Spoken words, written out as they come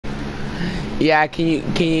Yeah, can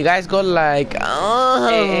you guys go like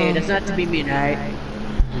Hey, that's not to be mean, alright? I'm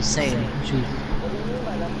just saying. Shoot.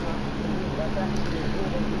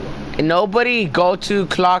 Nobody go to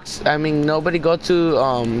nobody go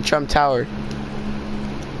to Trump Tower.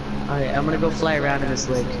 Alright, I'm gonna go fly around in this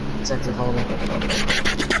lake. Exactly, follow me.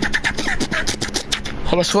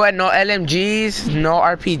 I swear, no LMGs, no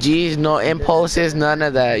RPGs, no impulses, none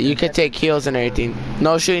of that. You can take kills and everything.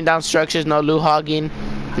 No shooting down structures, no loot hogging,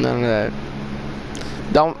 none of that.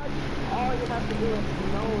 Don't. All you have to do is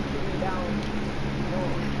no shooting down, no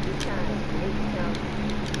discount,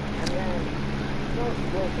 and then no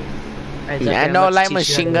explosives. Alright, Yeah, Zachary, no I'm about light to teach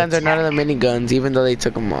you how machine to guns or none of the attack. miniguns, even though they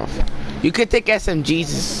took them off. You could take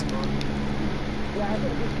SMGs,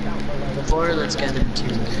 Before, let's get into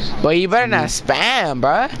this. but you better not spam,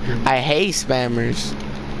 bruh. I hate spammers.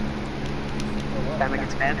 Spam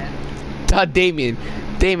against spam.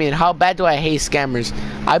 Damien, how bad do I hate scammers?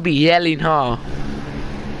 I be yelling, huh?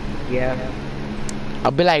 Yeah.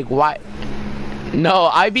 I'll be like, why? No,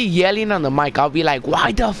 I be yelling on the mic. I'll be like,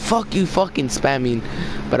 why the fuck you fucking spamming?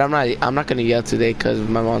 But I'm not gonna yell today because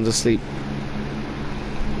my mom's asleep.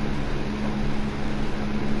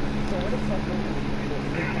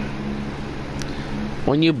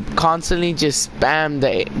 When you constantly just spam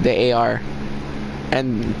the AR,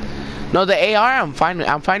 and no, the AR I'm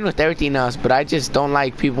fine with everything else, but I just don't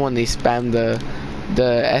like people when they spam the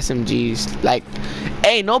SMGs. Like,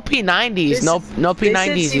 hey, no P90s, no P90s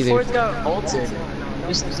They said either. C4's got ulted.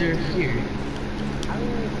 They're here.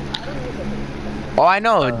 Oh, I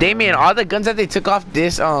know, Damien. All the guns that they took off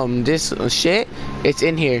this shit, it's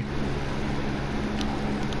in here.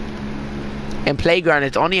 In Playground,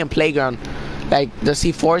 it's only in Playground. Like the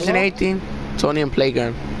C4s and everything, it's only in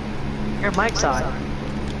Playground. Your mic's on.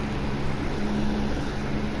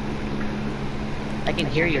 I can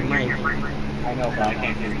hear your mic. I know, but I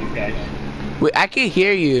can't hear you guys. Wait, I can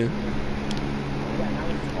hear you.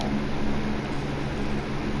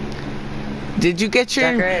 Did you get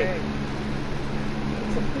your? Zachary.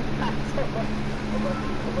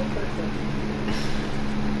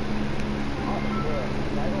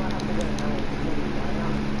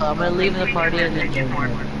 I'm gonna leave the party and then join more.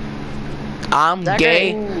 I'm Zachary.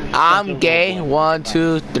 gay. I'm gay. 1,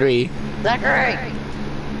 2, 3. Zachary!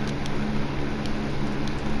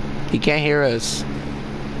 He can't hear us.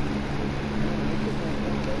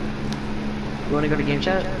 You wanna go to game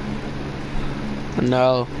chat?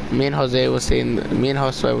 No, me and Josue was saying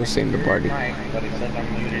the party. Right, but it says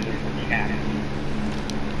I'm muted in the chat.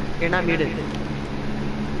 You're not muted.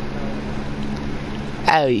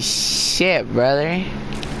 Oh shit, brother.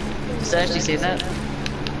 Does that actually say that?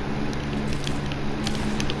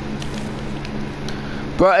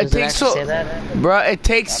 Bro, it Does it takes actually so. say that? Bro, it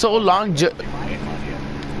takes so long.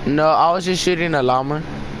 No, I was just shooting a llama.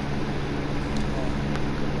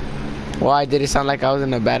 Why did it sound like I was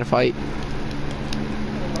in a bad fight?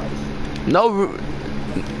 No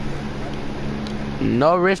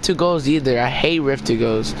Rift to goes either. I hate Rift to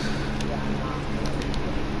goes.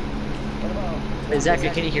 Hey, Zachary,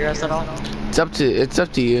 can you hear us at all? It's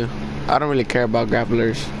up to you. I don't really care about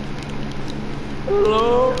grapplers.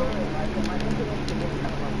 Hello?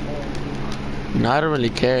 No, I don't really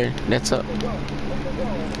care. That's up.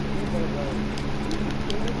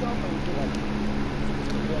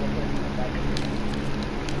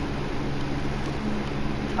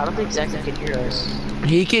 I don't think Zachary can hear us.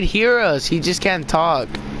 He could hear us. He just can't talk.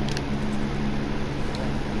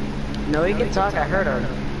 No, he can talk. I heard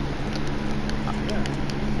him.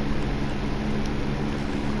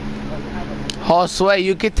 Oh, swear,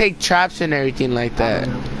 you could take traps and everything like that.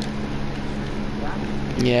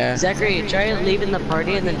 Yeah. Zachary, try leaving the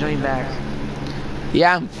party and then join back.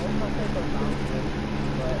 Yeah.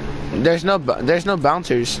 There's no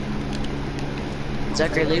bouncers.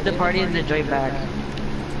 Zachary, leave the party and then join back.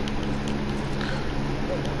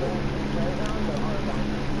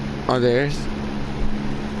 Oh, there's.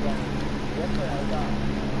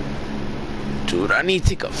 Dude, I need to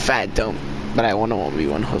take a fat dump, but I want to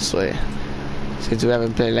 1v1 Josue since we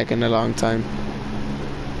haven't played like in a long time.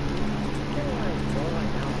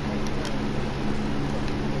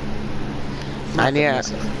 And yeah.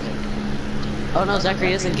 Oh no,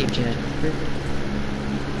 Zachary is in game chat.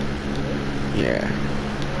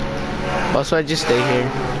 Yeah. Also, I just stay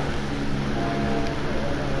here.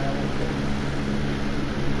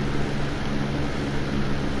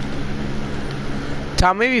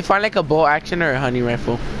 Tell me if you find like a bow action or a honey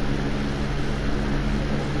rifle.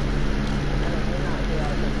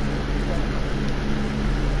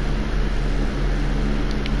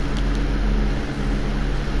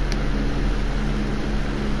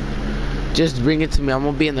 Just bring it to me. I'm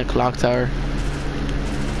gonna be in the clock tower.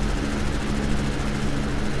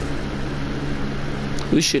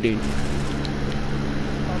 Who's shooting?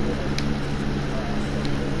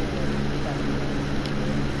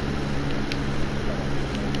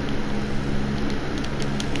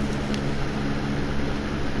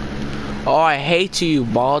 Oh, I hate you,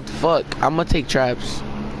 bald. Fuck. I'm gonna take traps.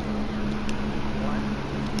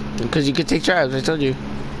 Because you can take traps, I told you.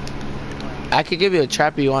 I could give you a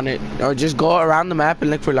trap if you want it. Or just go around the map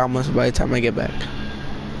and look for llamas by the time I get back.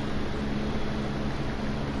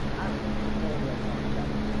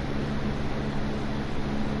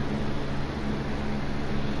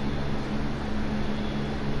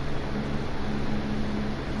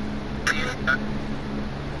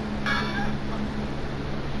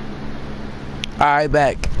 Alright,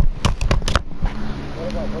 back.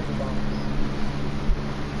 What about Pokemon?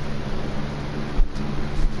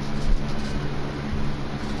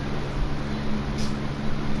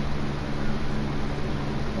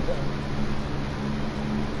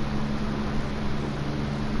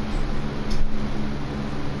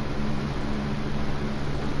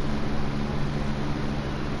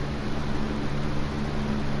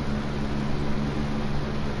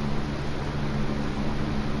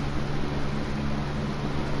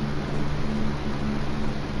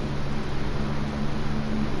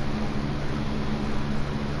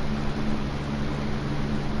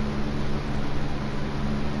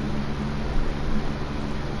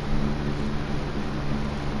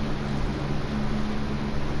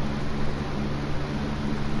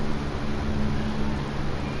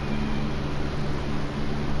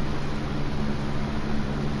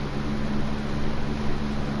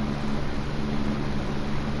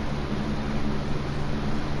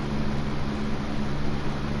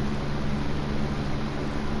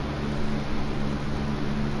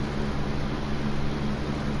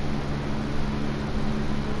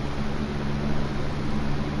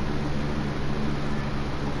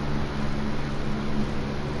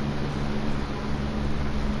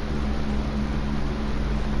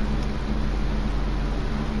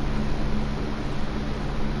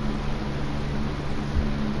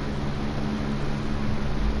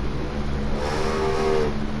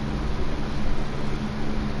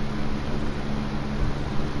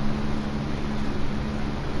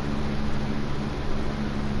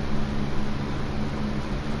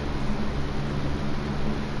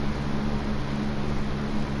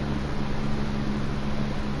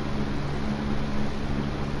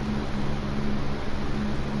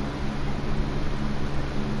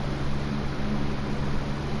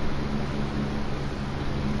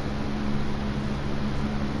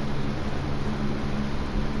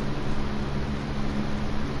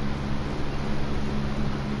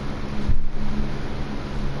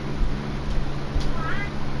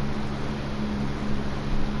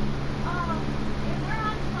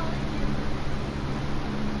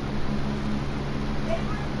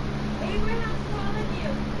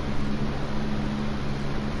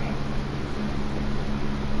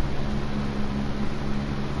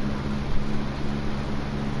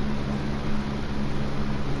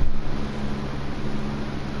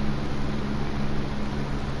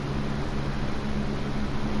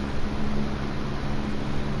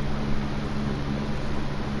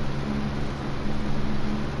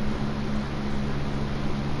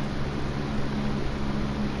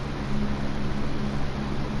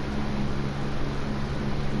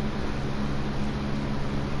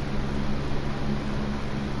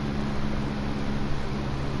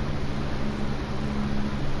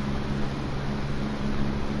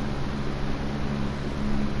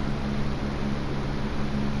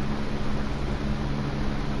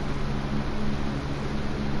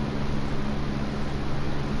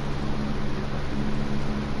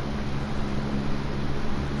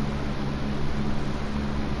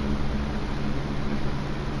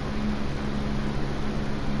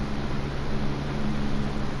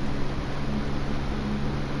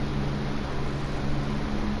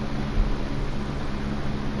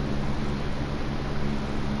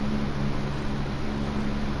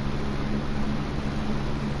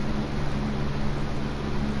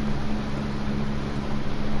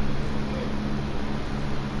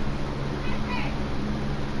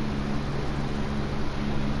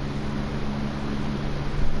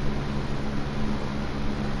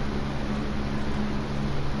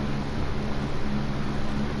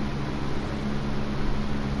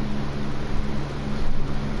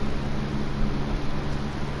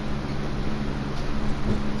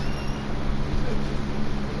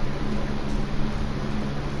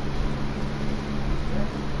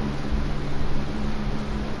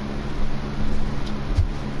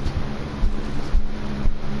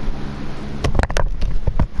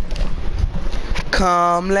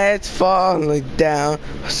 Come, let's fall down.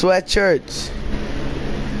 Sweatshirts.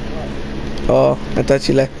 Oh, I thought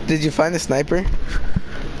you left. Did you find the sniper?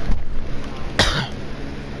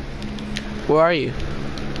 Where are you?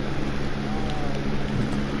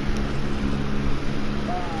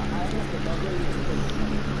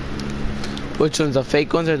 Which ones, the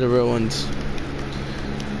fake ones or the real ones?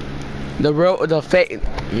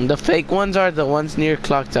 The fake ones are the ones near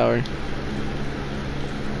clock tower.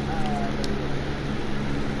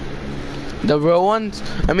 The real ones,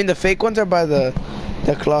 I mean the fake ones are by the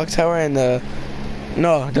clock tower and the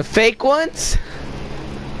fake ones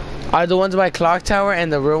are the ones by clock tower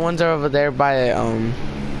and the real ones are over there by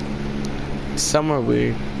somewhere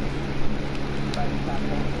weird.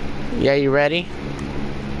 Yeah, you ready?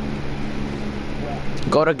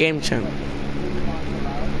 Go to game chat.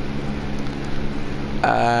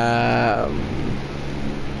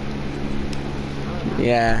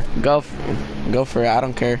 Yeah, go for it. I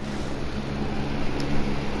don't care.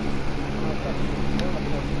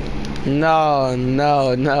 No,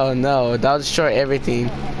 that'll destroy everything.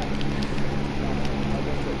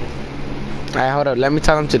 Alright, hold up. Let me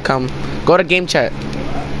tell them to come. Go to game chat.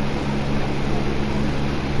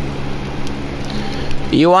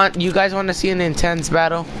 You guys want to see an intense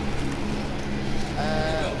battle?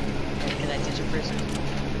 Can I teach you first?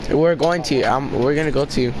 We're going to. We're gonna go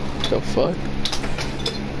to. The fuck?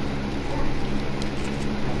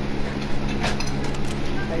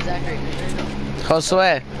 Hey Zachary,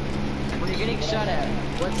 Josue. when you're getting shot at,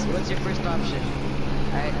 what's your first option?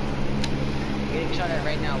 Alright? You're getting shot at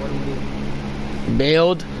right now, what do we do?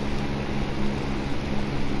 Build.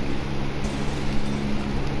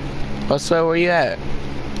 Josue, where you at?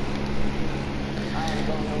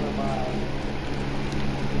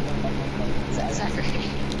 Zachary.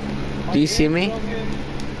 Do you see me?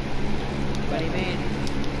 What do you mean?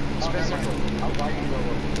 Just press circle.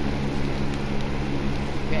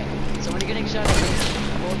 Okay, so when you're getting shot at,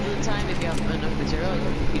 hold the time if you have enough material,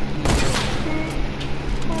 you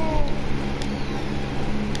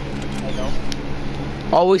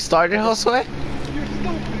Oh, we started, Josue?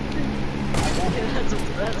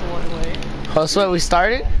 that's one way. Josue, we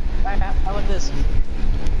started? How about this?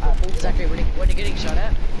 Zachary, when you're getting shot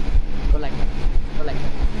at, go like that. Go like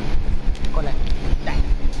that. Go like that.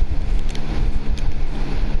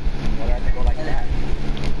 Well, I have to go like that.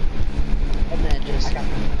 And then just...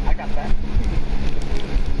 I got that.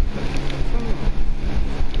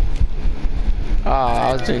 Oh,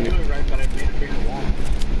 I was doing I it. do it right, but I made a bigger wall.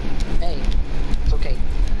 Hey, it's okay.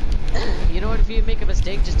 You know what? If you make a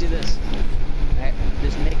mistake, just do this. Alright,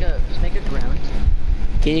 just make a ground.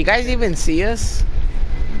 Can you guys even see us?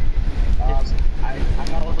 I'm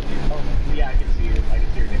not looking. Oh, yeah, I can see you. I can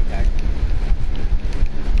see your name tag.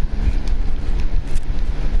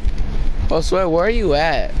 Josue, where are you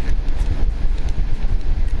at?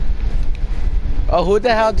 Oh, who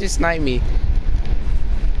the hell just sniped me?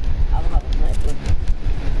 I don't know.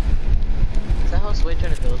 Is that how Sway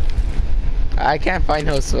trying to build? I can't find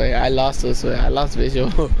Josue. I lost Josue. I lost visual.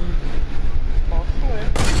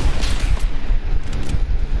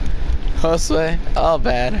 Josue, oh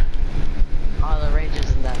bad. Oh, the range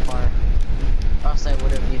isn't that far. Or else I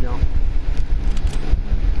would have, you know.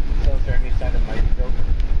 So is there any side of mighty build?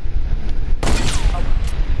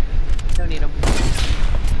 Don't need them.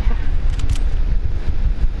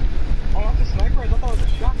 Oh, that's a sniper? I thought that was a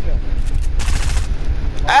shotgun.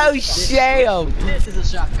 Oh, shame! This is a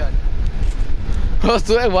shotgun.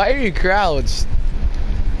 Josue, why are you crouched?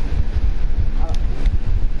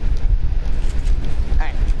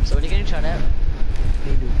 Alright, so when you're getting shot at,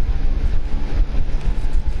 they do.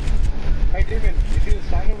 Hey, David, you see the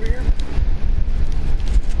sign over here?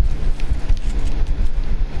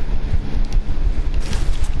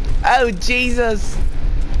 Oh, Jesus!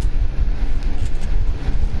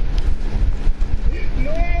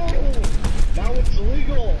 No! Now it's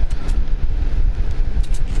illegal!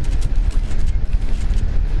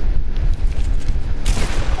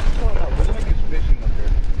 What's going on? What's like this fishing up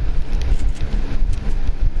there?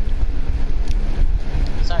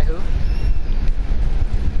 Sorry, who?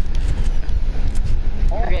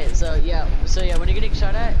 Okay, so yeah, when you're getting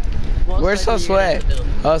shot at, most Where's likely you're gonna Josue? have to build.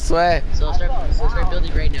 Josue, So start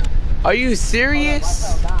building right now. are you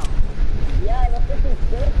serious? Yeah, the freaking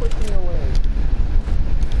still pushing me away.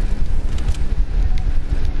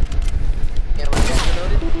 Yeah, when guys are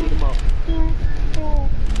loaded, beat them up.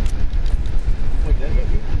 Wait, did I get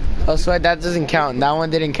you? Josue, that doesn't count. That one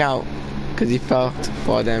didn't count. Because he fell to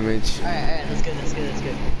fall damage. Alright, that's good.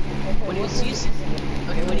 When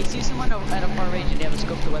you see someone at a far range and they have a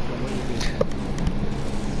scope to weapon, what do you do?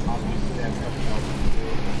 Obviously, I have no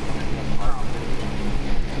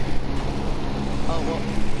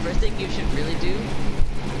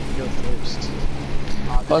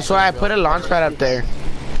Oh, so I put a launch pad up there.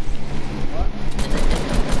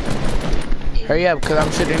 Hurry up, cause I'm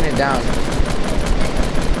shooting it down.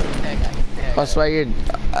 Oh, so you're.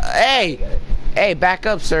 Hey, hey, back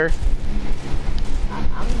up, sir.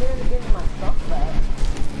 I'm there to get my stuff back.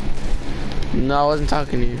 No, I wasn't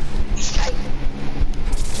talking to you.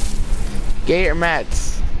 Get your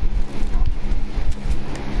mats.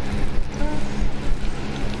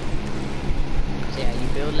 So yeah, you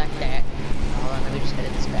build like that. Hold on, let me just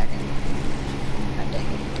edit this back. God dang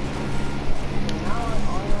it.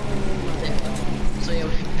 There. So yeah,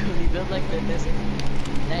 when you build like this,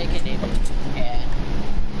 now you can name it. And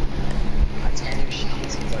that's kind of shit.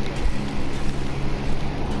 It's funny.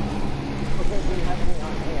 Okay, so you have me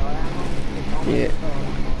on AR ammo? It's on Yeah.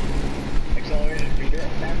 Accelerated reader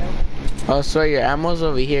ammo. Oh, so your ammo's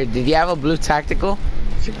over here. Did you have a blue tactical?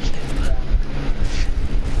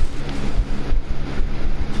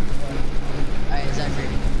 Alright, Zachary.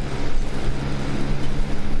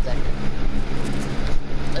 Zachary.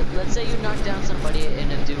 Let's say you knock down somebody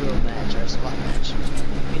in a duo match or a squad match.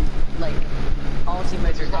 And, like, all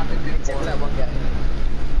teammates are happy except for that one guy.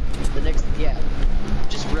 The next, yeah.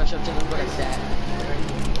 Just rush up to them like that.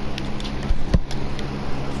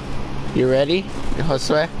 You ready,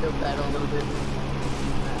 Josue? Build battle a little bit.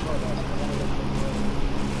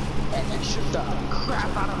 And then shoot the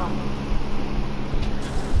crap out of them.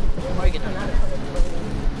 Or you get done.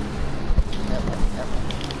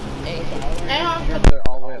 Hey, They're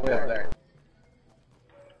all the way up there.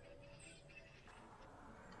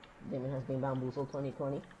 Damon has been bamboozled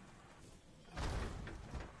 2020.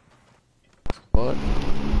 What?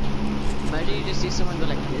 imagine you just see someone go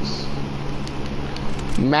like this.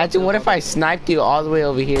 Imagine what if I sniped you all the way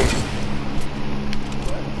over here? You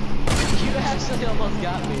actually almost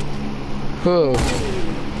got me. Who?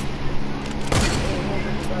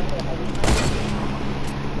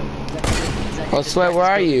 Josue, where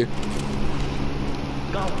are you?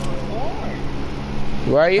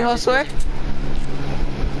 Where are you, Josue?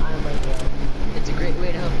 It's a great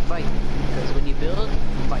way to help you fight. Because when you build,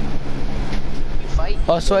 you fight. You fight.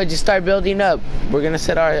 Josue, just start building up. We're gonna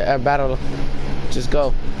set our battle. Just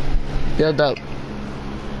go. Build up.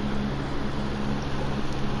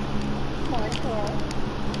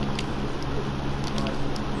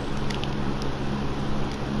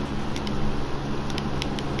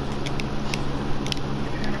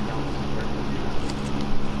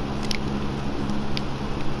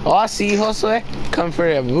 Oh, I see you, Josue. Come for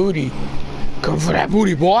that booty. Come for that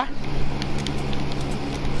booty, boy.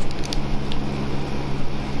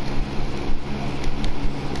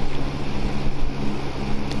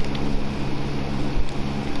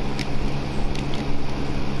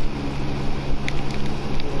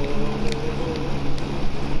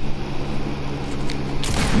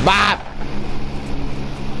 Bop.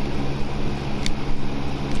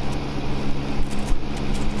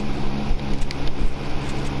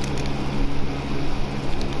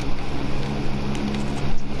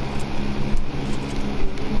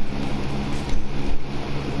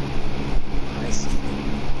 Nice.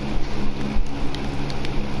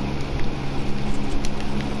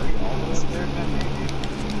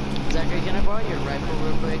 Zachary, can I borrow your rifle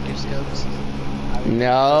real quick? Your scopes?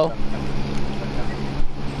 No.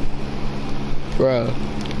 Bro. No,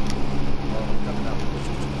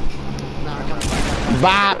 I'm coming back.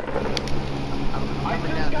 Bop. I'm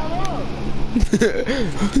coming down.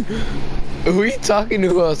 Who are you talking to,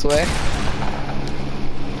 Josue?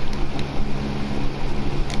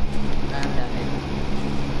 I'm down here.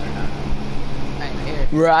 Alright, here.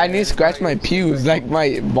 Bro, I need to scratch my pews. Like,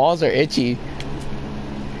 my balls are itchy.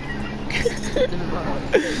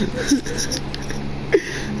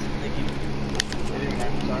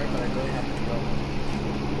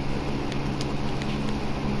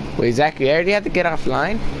 Wait, Zach, you already have to get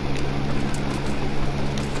offline?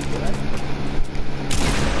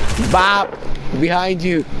 Bop! Behind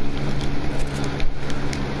you.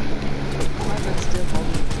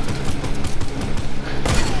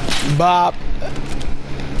 Bop!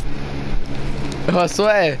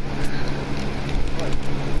 Josue,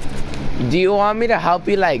 do you want me to help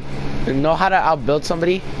you, like, know how to outbuild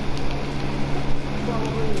somebody?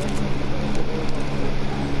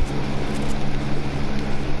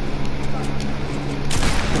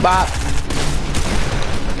 Bop!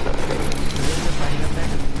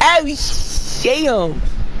 Oh, sham!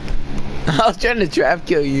 I was trying to trap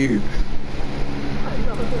kill you.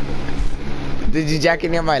 Did you jack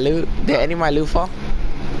any of my loot? Did any of my loot fall?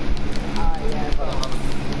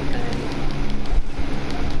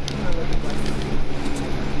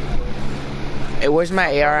 Hey, where's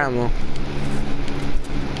my AR ammo?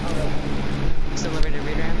 Accelerated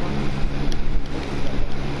reader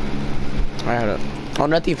Alright, hold up. Oh,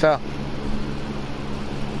 nothing fell. I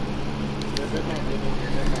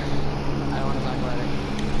don't want to talk about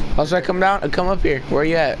it. Oh, so I come down? Come up here. Where are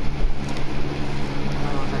you at? I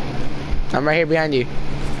don't want to talk about it. I'm right here behind you.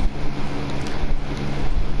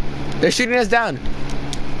 They're shooting us down.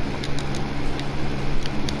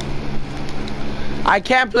 I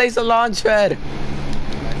can't place a launch pad.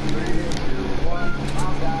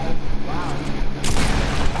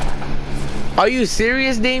 Are you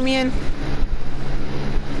serious, Damien?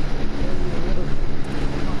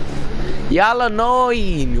 Y'all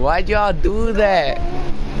annoying. Why'd y'all do that?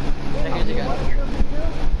 Here's your gun.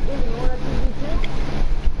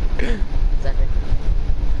 Zachary.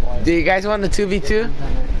 Do you guys want the 2v2?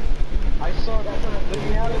 I saw that. Let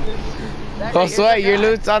me out of this. Zachary, Josue, your here's gun.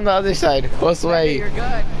 loot's on the other side. Zachary, Josue. you're good.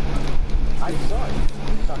 I saw it.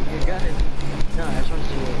 You're good. No, I just want to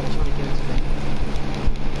give it to me.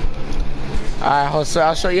 Alright, Josue,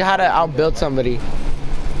 I'll show you how to outbuild somebody.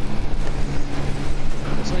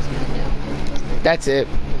 This one's good now. That's it.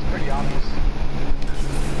 It's pretty obvious.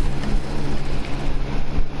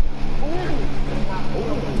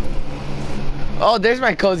 Oh, there's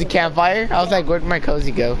my cozy campfire. I was like, where'd my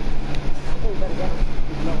cozy go?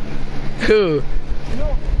 Who?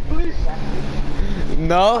 No, please.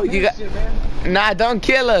 No, you got. Shit, man. Nah, don't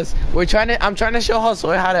kill us. I'm trying to show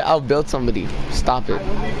Josue how to outbuild somebody. Stop I it.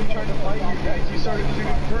 wasn't even trying to fight you guys. You started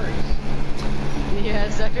shooting first. Yeah,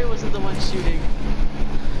 Zachary wasn't the one shooting.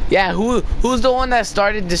 Yeah, who's the one that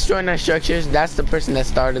started destroying our structures? That's the person that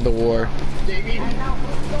started the war. Damien. And now,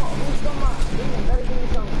 who's got my, Damien, better give me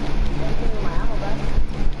some, better give me my ammo back.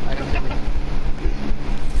 I don't know.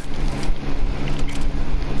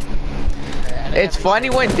 It's funny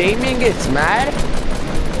when Damien gets mad.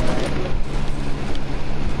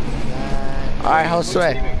 Alright,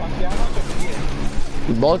 Josue.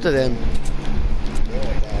 Both of them.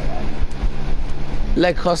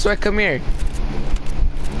 Like, Josue, come here.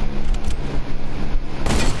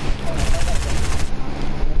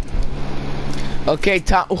 Okay,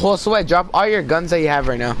 Josue, drop all your guns that you have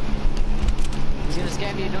right now. He's gonna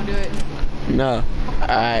scam you, don't do it. No.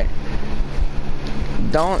 Alright.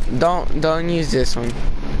 Don't use this one.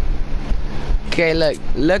 Okay,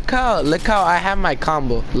 look how I have my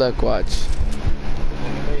combo. Look, watch.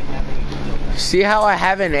 See how I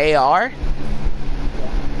have an AR?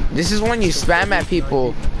 This is when you spam at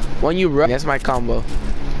people. When you run, that's my combo.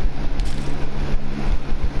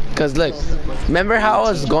 Cause look, remember how I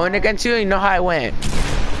was going against you? You know how I went.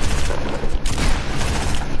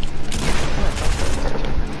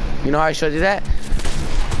 You know how I showed you that?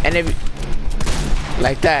 And if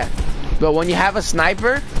like that. But when you have a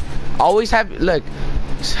sniper, always have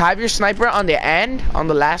have your sniper on the end, on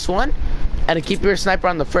the last one, and keep your sniper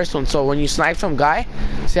on the first one. So when you snipe some guy,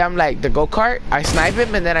 say I'm like the go-kart, I snipe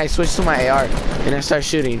him and then I switch to my AR and I start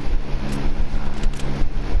shooting.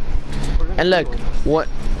 And look, what?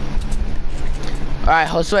 Alright,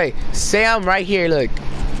 Josue, say I'm right here, look.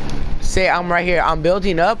 Say I'm right here. I'm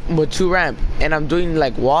building up with 2 ramp and I'm doing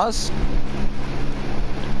like walls.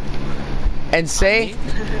 And say,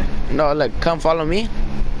 no, look, come follow me.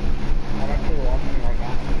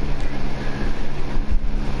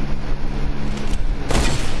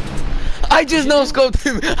 I just no-scoped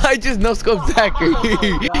him. I just no-scoped Zachary.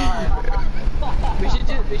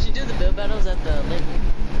 We should do the build battles at the lake.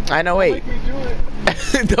 I know, wait. Don't make me do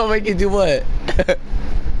it. Don't make you do what?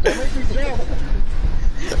 Don't make me jump.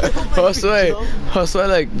 Josue,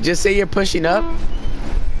 look, just say you're pushing up.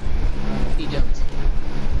 He jumped.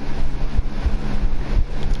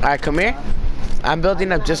 Alright, come here. I'm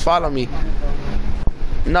building up, just follow me.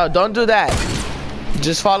 No, don't do that.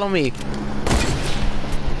 Just follow me.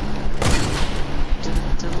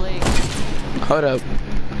 To the lake. Hold up.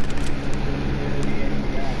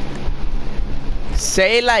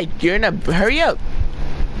 Say like you're in a, hurry up.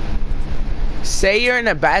 Say you're in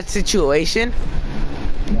a bad situation.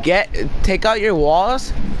 Take out your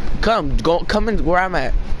walls. Come in where I'm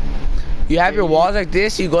at. You have your walls like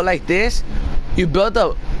this, you go like this. You build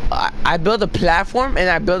I build a platform and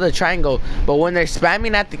I build a triangle. But when they're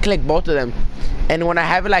spamming, I have to click both of them. And when I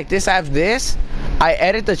have it like this, I have this. I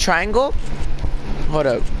edit the triangle. Hold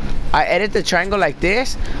up. I edit the triangle like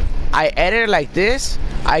this. I edit it like this.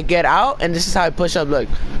 I get out, and this is how I push up. Look,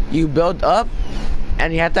 you build up,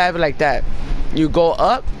 and you have to have it like that. You go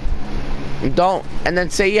up, and then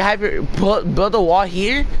say you have your build a wall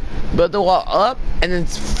here, build the wall up, and then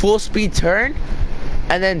full speed turn,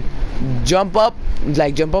 and then jump up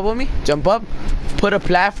with me, jump up, put a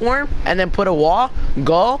platform, and then put a wall,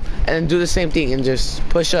 go, and then do the same thing, and just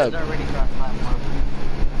push up. They're ready for our platform.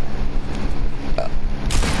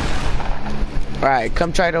 Alright,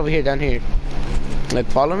 come try it over here, down here. Like,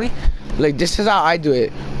 follow me? Like, this is how I do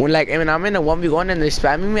it. When I'm in a 1v1 and they're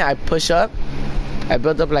spamming me, I push up. I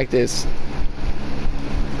build up like this.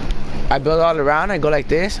 I build all around. I go like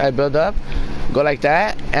this. I build up. Go like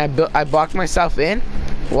that. And I block myself in.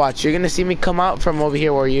 Watch. You're going to see me come out from over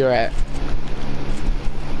here where you're at.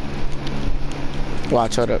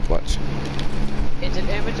 Watch. Hold up. Watch. It's an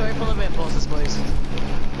inventory full of impulses, boys.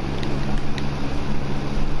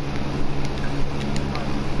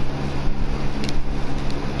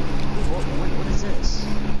 What is this?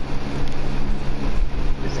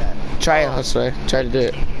 What is that? Try it, Josue. Try to do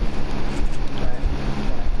it.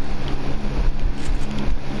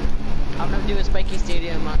 I'm gonna do a spiky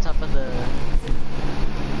stadium on top of the...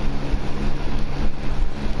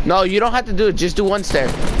 No, you don't have to do it. Just do one stair.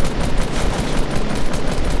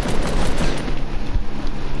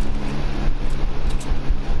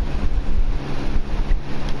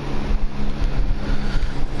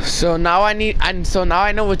 So now I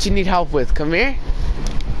know what you need help with. Come here.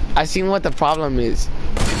 I seen what the problem is.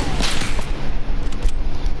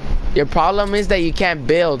 Your problem is that you can't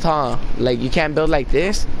build, huh? Like you can't build like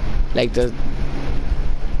this, like the.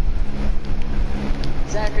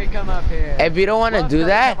 Zachary, come up here. If you don't want to do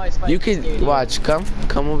that, you can watch. Come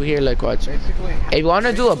over here. Like watch. If you want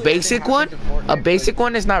to do a basic one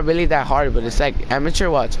is not really that hard, but it's like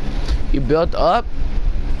amateur. Watch. You build up.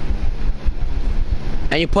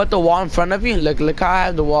 And you put the wall in front of you. Look how I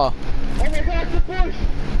have the wall. Oh my god, the push!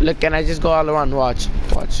 Look, and I just go all around. Watch.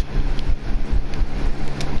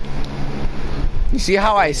 You see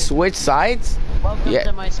how I switch sides? Welcome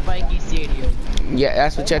to my spiky stadium. Yeah,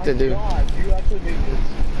 that's what you have to do. God, you actually made this.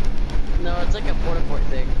 No, it's like a porta-port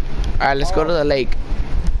thing. Alright, let's go to the lake.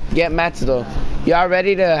 Get mats though. Y'all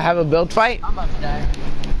ready to have a build fight? I'm about to die.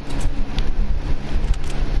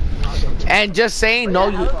 And just saying, no,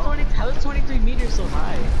 you. How is 23 meters so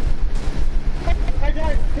high? I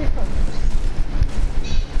died!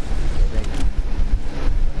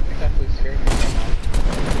 It's actually scared me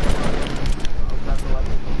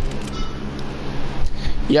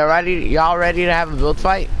Y'all ready to have a build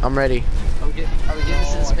fight? I'm ready. Are we doing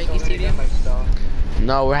this in Spiky Stadium?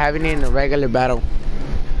 No, we're having it in a regular battle.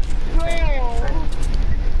 Or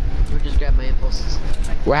just grab my impulses.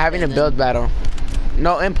 We're having a build battle.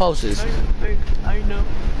 No impulses. I know.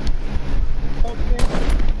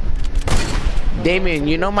 Damien,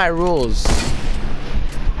 you know my rules. Do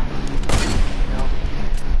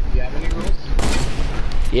you have any rules?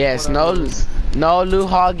 Yes, no loot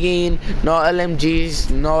hogging, no LMGs,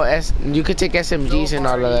 no you could take SMGs and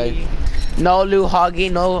all of that. No loot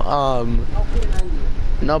hogging, no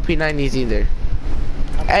P90s either.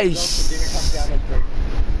 Hey.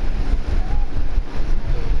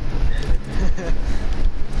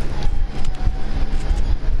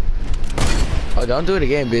 Oh, don't do it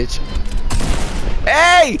again, bitch.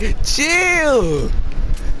 Hey, chill.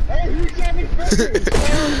 Hey, who shot me first?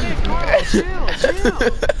 Chill.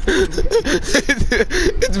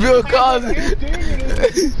 It's Bill Cosby.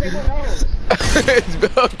 It's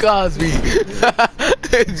Bill Cosby.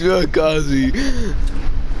 It's Bill Cosby.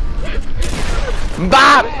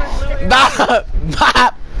 Bop! Bop!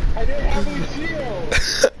 Bop! I didn't have any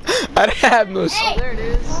shield. I didn't have no Oh, there it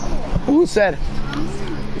is. Who said?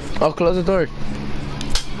 Oh, close the door.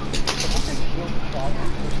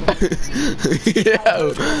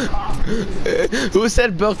 Yeah. Who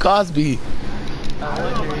said Bill Cosby?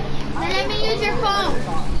 Let me use your phone.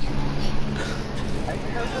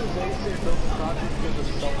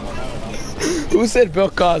 Who said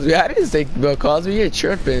Bill Cosby? I didn't say Bill Cosby. You're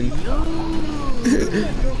tripping.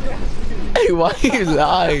 Hey, why are you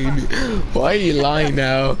lying? Why are you lying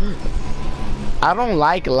now? I don't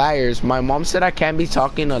like liars. My mom said I can't be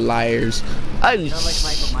talking to liars. Oh, You don't like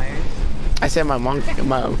Michael Myers? I said my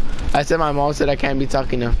mom said I can't be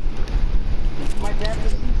talking to. My dad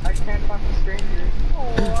says I can't talk to strangers.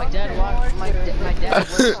 My dad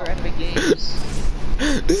works for Epic Games.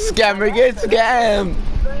 Scammer get scammed.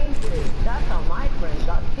 Strangers, that's how my friend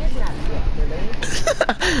got kidnapped yesterday.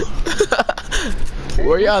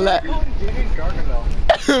 Where y'all at? David Gargamel.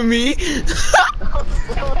 Me?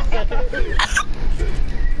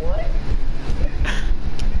 What?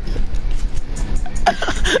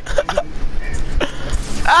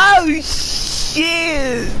 Oh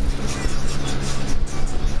shit!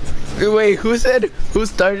 Wait, who started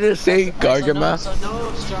to say Gargamel? So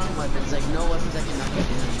no strong weapons, like no weapons that can knock you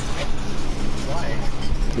down. Why?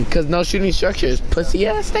 Because no shooting structures, pussy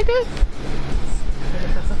ass nigga.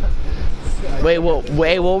 Wait, what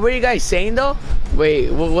were you guys saying though?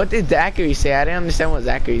 Wait, what did Zachary say? I didn't understand what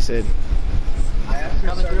Zachary said. I asked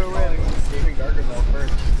her to start calling David Gargamel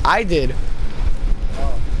first. I did.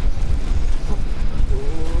 Oh.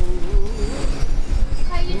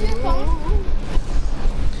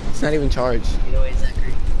 It's not even charged. Either way,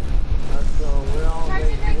 Zachary. So we're all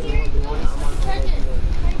ready to do one. I'm on the way to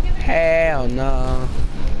do. Hell no.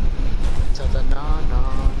 So the no.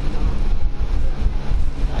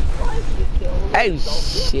 Oh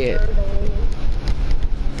shit.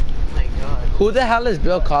 My God. Who the hell is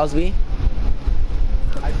Bill Cosby?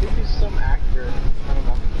 I think he's some actor. I don't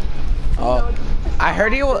know. Oh, I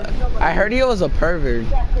heard he was a pervert.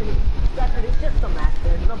 Zachary, it's just some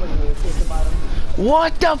actor. Nobody really cares about him.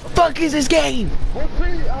 What the fuck is this game? Well, it's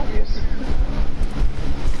pretty obvious.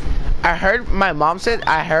 I heard my mom said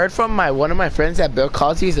I heard from one of my friends that Bill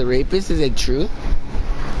Cosby is a rapist. Is it true?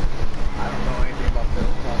 I don't know anything about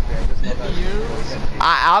Bill Cosby. I just know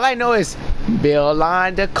that. All I know is Bill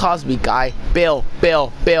on the Cosby guy. Bill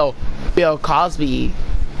Cosby.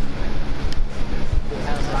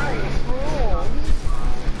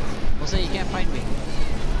 Well, say you can't find me.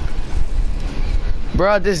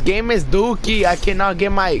 Bro, this game is dookie. I cannot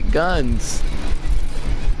get my guns.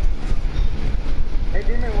 Hey,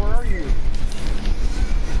 Demon, where are you?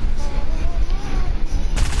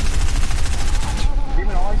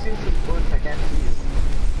 Demon, all I see is some bush. I can't see you.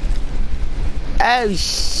 Oh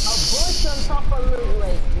Bush on top of Little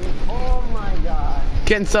Lake, dude. Oh my god.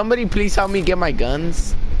 Can somebody please help me get my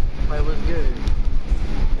guns? Why, what's good?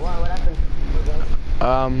 What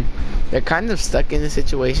happened? They're kind of stuck in the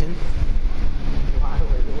situation.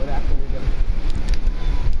 What happened to them?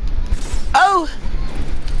 Oh!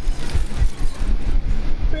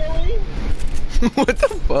 Billy? What the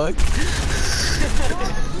fuck?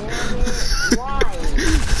 Why?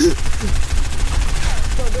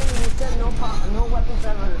 So then you said no weapons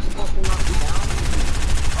that are supposed to knock you down?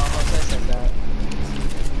 Almost I said that.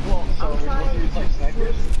 Well, So I'm we're trying supposed to use like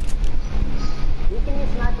snipers? You can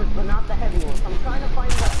use snipers, but not the heavy ones. I'm trying to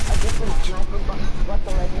find a different sniper, but what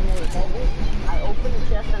the legendary heavy. I open the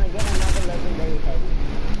chest and I get another legendary heavy.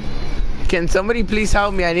 Can somebody please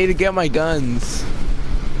help me? I need to get my guns.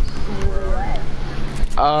 Where you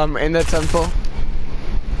at? In the temple.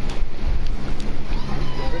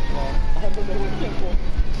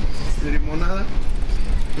 ¿Tenemos nada?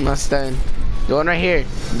 Mustang. The one right here.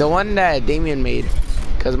 The one that Damien made.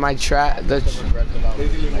 Cause my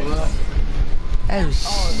Oh,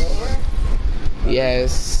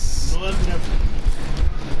 yes.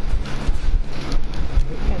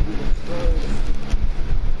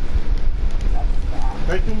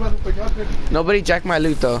 Nobody jack my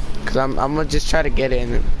loot though, cause I'm gonna just try to get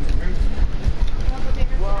in.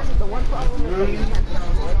 Well, the one problem is that you can't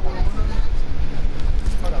hold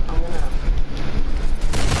up, I'm gonna...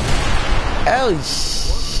 Oh,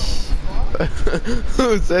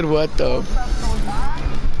 who said what though?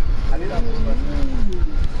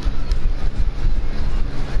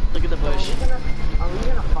 Look at the bush. Are we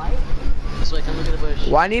gonna fight? This way, come look at the bush.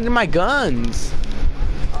 Well, I needed my guns.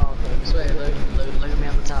 Oh, okay. This way, look at me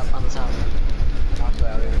on the top, Honestly, I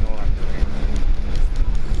don't even know what I'm doing.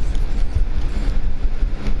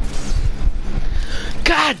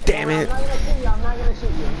 God damn it. I'm not gonna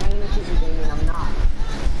shoot you, Damien. I'm not.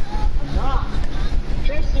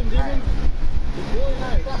 Tristan, Demon. It's really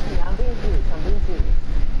nice. Trust me, I'm being serious.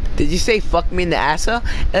 Did you say fuck me in the assa?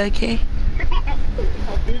 Okay.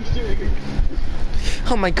 I'm being serious.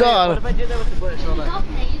 Oh my What god. if I do that with the bush? Hold on.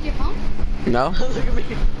 Can I use your phone? No? Look at me.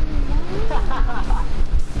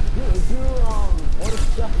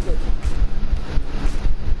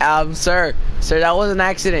 Sir. Sir, that was an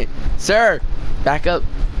accident. Sir. Back up.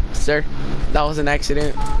 Sir. That was an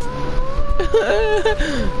accident.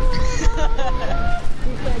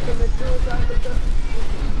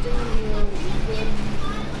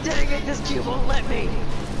 Dang it, this cube won't let me.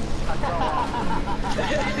 Let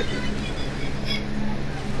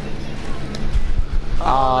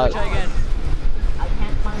me try again. I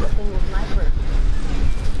can't find a single sniper.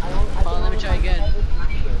 Let me try again.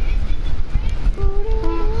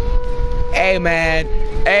 Hey man.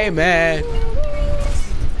 Hey man.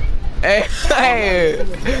 Hey. Hey.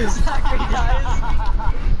 Zachary dies.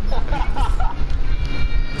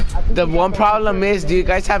 The one problem is, do you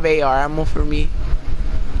guys have AR ammo for me?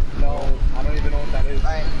 No, I don't even know what that is.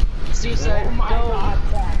 Alright, suicide, go.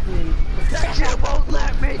 The cube won't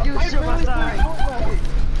let me do suicide.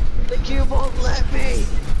 The cube won't let me.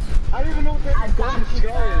 I don't even know what that gun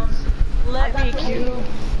scar is. Let me, cube.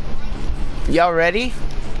 Y'all ready?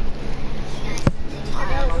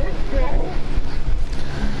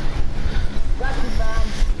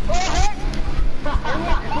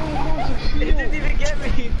 It didn't even get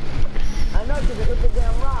me. I know, because it hit the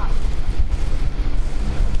damn rock.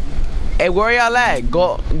 Hey, where y'all at?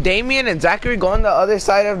 Go, Damien and Zachary, go on the other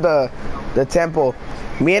side of the temple.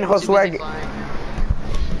 Me and Josue.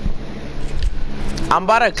 I'm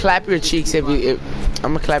about to clap your cheeks if you.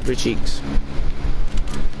 I'm gonna clap your cheeks.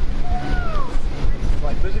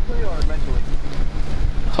 Like physically or mentally?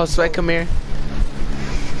 Josue, come here.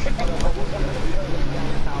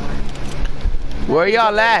 Where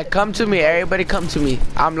y'all at? Come to me. Everybody come to me.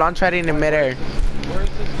 I'm launch riding in midair. Where's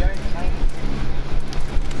this gang?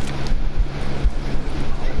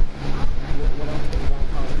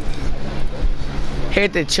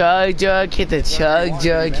 Hit the chug jug, hit the chug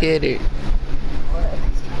jug, hit it.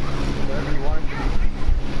 Wherever you want.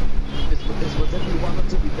 It's whatever you want them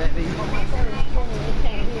to be, baby.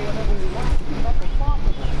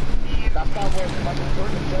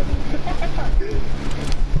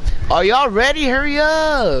 Are y'all ready? Hurry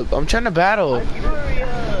up! I'm trying to battle.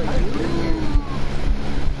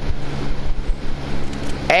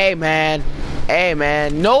 Hey man, hey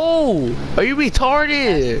man, no! Are you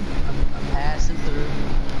retarded? Passing through.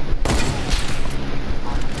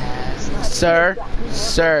 I'm passing.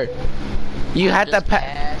 Sir, you had to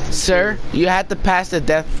pass. Sir, you had to pass the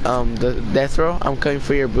death row. I'm coming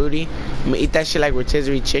for your booty. I'm gonna eat that shit like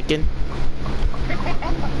rotisserie chicken.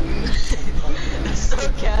 So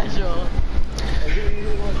casual.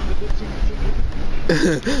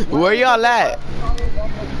 Where y'all at?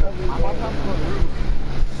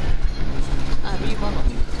 You follow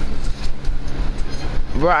me.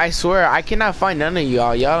 Bro, I swear, I cannot find none of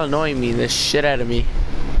y'all. Y'all annoying me the shit out of me.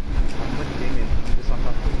 I'm with Damien. Just on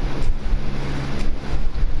top of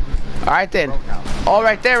Alright then. Oh,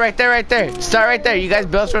 right there, right there, right there. Start right there. You guys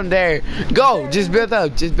build from there. Go. Just build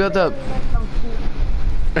up. Just build up.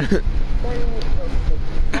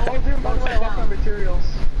 Oh, dude, by the way, I lost my materials.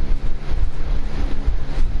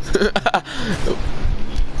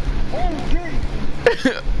 Oh, gee!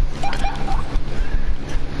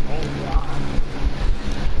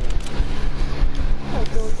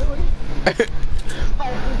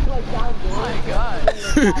 Oh my god.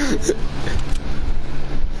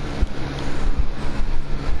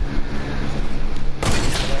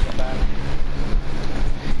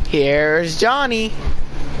 Here's Johnny.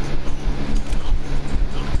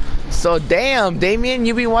 So damn, Damien,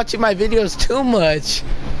 you be watching my videos too much.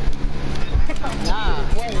 Nah.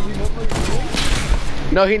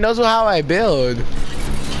 No, he knows how I build.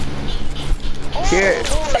 Here,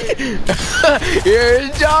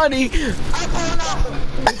 here's Johnny.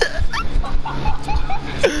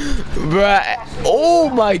 Bruh, oh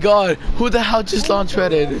my god, who the hell just launch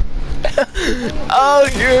redded? Oh,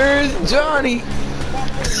 here's Johnny.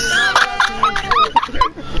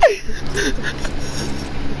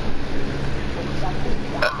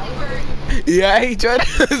 Yeah, he tried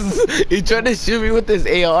to shoot me with his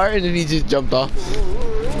AR and then he just jumped off.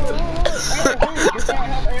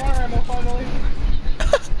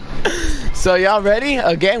 So y'all ready?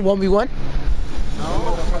 Again, 1v1?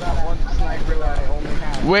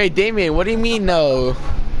 Wait, Damien, what do you mean no?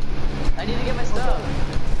 I need to get my stuff.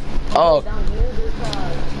 Oh.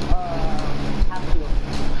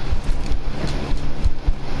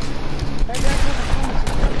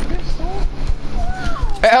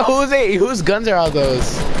 Whose guns are all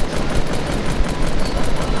those?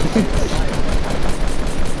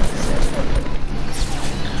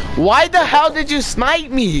 Why the hell did you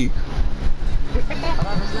snipe me?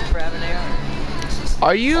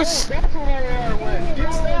 Are you?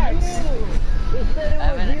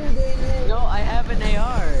 No, I have an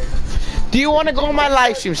AR. Do you want to go on my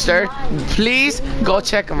live stream, sir? Please go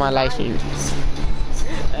check on my live stream.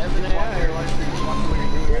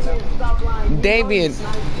 Damien,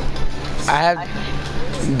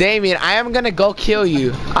 Damien, I am gonna go kill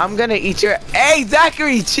you. I'm gonna eat your. Hey,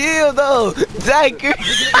 Zachary, chill though. Zachary.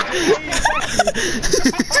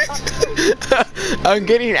 I'm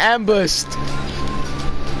getting ambushed.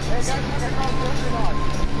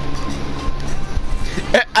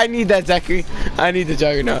 I need that, Zachary. I need the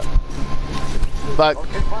Juggernaut. Fuck.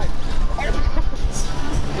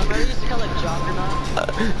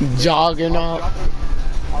 Juggernaut.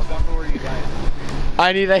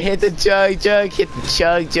 I need to hit the chug, hit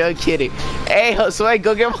the chug, hit it. Hey, Josue,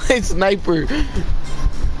 go get my sniper.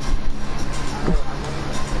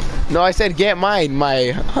 No, I said get mine, my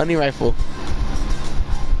hunting rifle.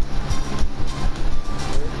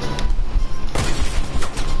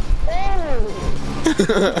 How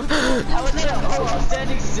was that? Oh, I'm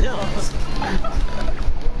standing still.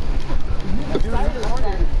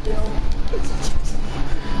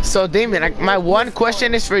 So Damien, my one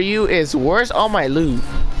question is for you is where's all my loot?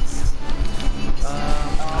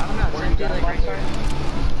 I'm not saying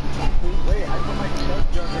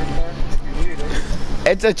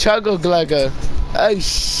It's a chugga glugga. Oh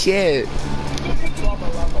shit.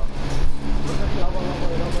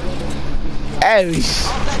 Hey,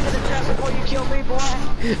 I'll back to the trap before you kill me, boy.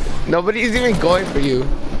 nobody's even going for you.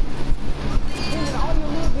 Demon, all your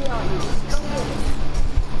loot be on you. Come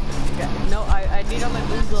get it. No, I need all my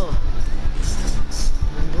moon glow.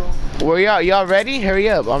 Where y'all ready? Hurry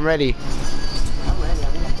up, I'm ready. I'm ready.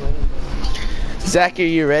 I'm just waiting. Zach, are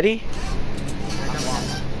you ready?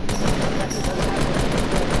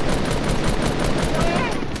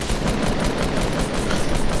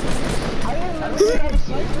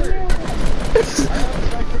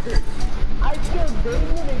 I killed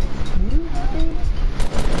Damon and you, Steve?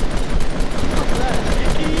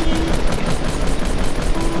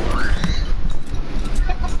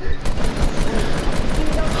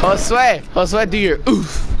 Josue, do your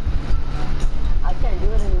oof. I can't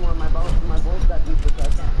do it anymore. My voice got deeper, so I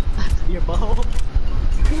can't. Your bow.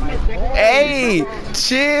 Hey,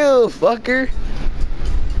 chill, fucker.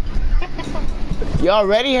 Y'all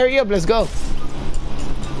ready? Hurry up, let's go.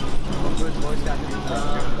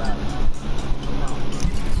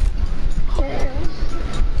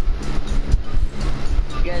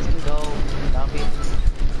 You guys can go without me.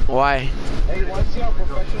 Why? Hey, you wanna see how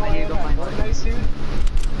professional I am at Fortnite, dude?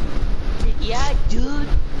 Yeah, dude.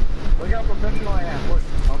 Look how professional I am. Look,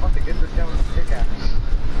 I'm about to get this down with a pickaxe.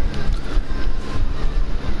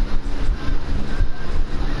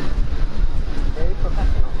 Very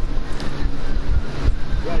professional.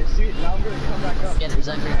 Yeah, you see, now I'm gonna come back up. Get him,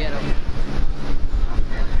 Zucker, get him.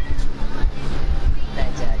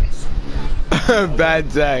 Bad Zach.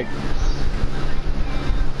 Bad Zach.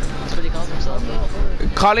 That's what he calls himself, though.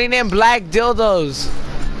 Calling in black dildos.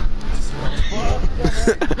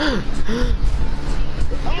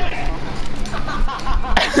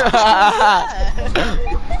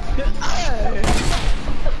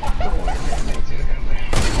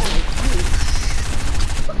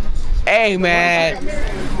 Hey man.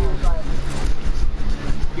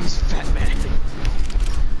 He's fat man.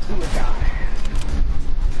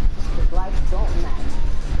 His life don't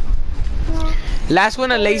matter. Last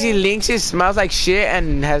one of Lazy Links, it smells like shit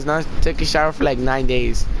and has not took a shower for like 9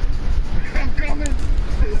 days. I'm coming!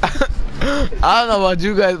 I don't know about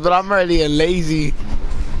you guys, but I'm already a lazy.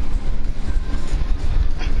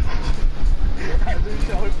 I've been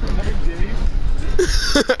showering for 9 days.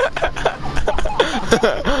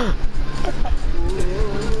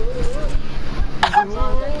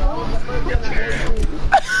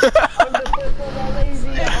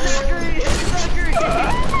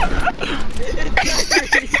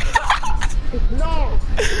 No!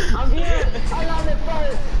 I'm here! I love it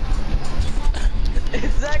first!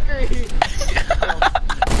 It's Zachary!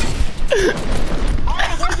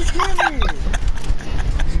 Oh, why'd you kill me?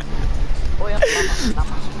 Oh, yeah.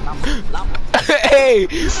 Llama. Hey,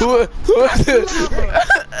 who's this?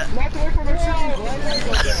 Not away from the trees.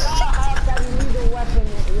 That you need a weapon in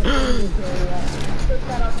your inventory. Take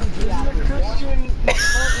that off the This is a Christian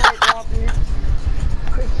Fortnite lobby.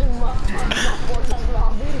 Christian Fortnite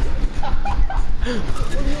lobby.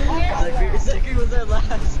 Zachary was there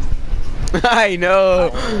last. I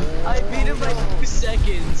know. I beat him by 2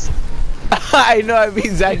 seconds. I know I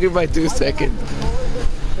beat Zachary by 2 seconds.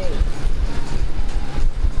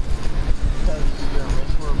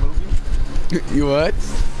 You what?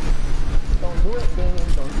 Don't do it,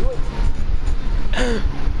 Damien. Don't do it.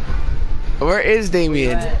 Where is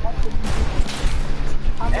Damien? Hey,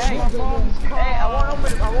 I won't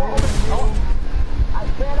open it. I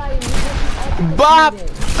said I needed to Bop!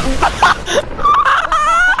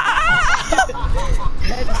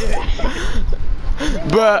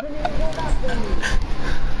 Bruh.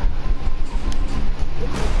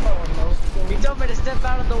 You told me to step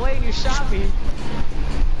out of the way and you shot me.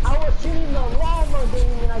 I was shooting the llama,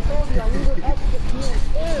 Damien. I told you I needed extra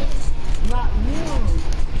team. Not you.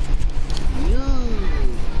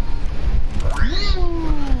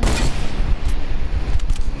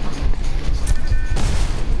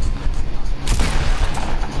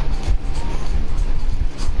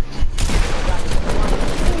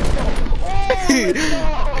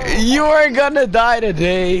 You are gonna die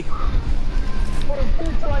today. For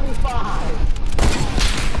 225.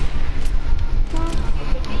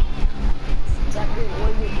 Zachary,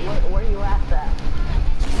 where you at that?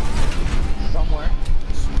 Somewhere.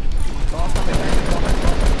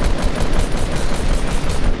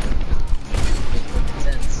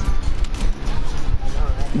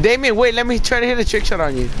 Damien, wait, let me try to hit a trick shot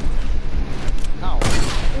on you. No.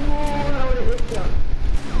 Ooh, I would've hit you.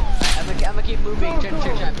 I'm gonna keep moving. Trick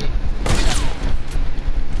shot me.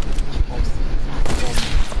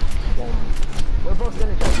 We're both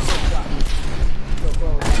gonna try to trick shot. So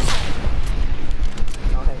close.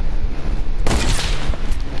 Okay.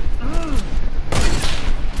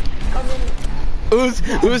 Come in. Who's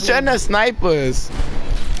trying to snipe us?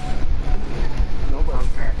 Nobody.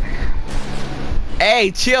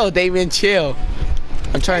 Hey, chill, Damien, chill.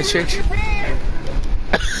 I'm trying to trick you. I'm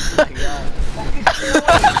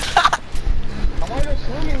already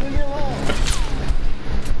swimming, leave me alone.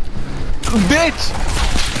 Bitch!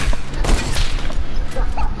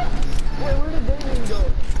 Wait, where did Damien go?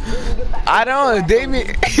 Damien, get back. I don't know, Damien.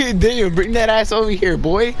 Damien, bring that ass over here,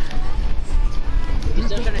 boy. He's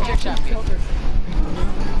still trying to trick shot me.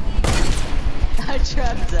 I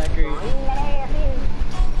trapped Zachary.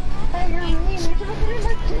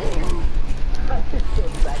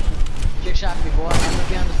 Trick shot me, boy. I'm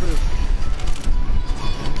looking on the roof.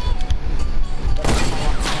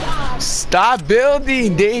 Stop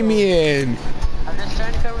building, Damien. I'm just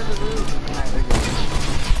trying to cover the roof. Alright, we're good.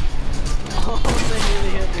 Oh, they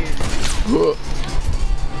really hit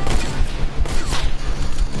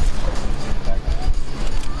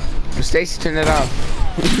me. Stacy, turn it off.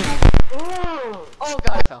 Oh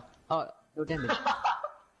god, I fell. Oh, no damage.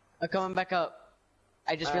 I'm coming back up.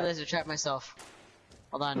 I just realized I trapped myself.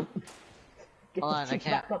 Hold on. Hold on, I can't.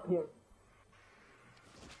 Back up here.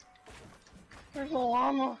 There's a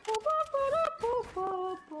llama.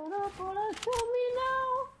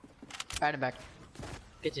 Right, I'm back.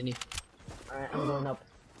 Continue. Alright, I'm going up.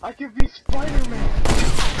 I could be Spider-Man.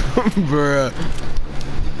 Bruh.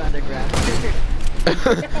 Found a grab.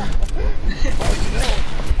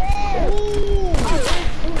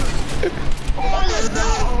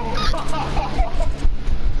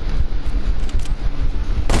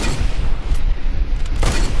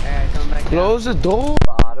 Alright, come back down. Close the door.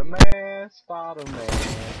 Spider-Man, Spider-Man.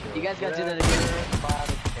 You guys gotta do that again.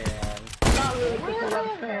 Spider-Man. Not really quick enough.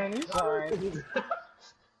 Spider-Man, he's alright.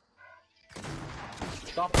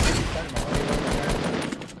 Stop the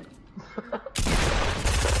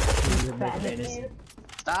Spider-Man.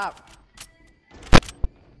 Stop.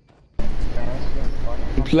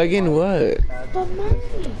 Plug in what?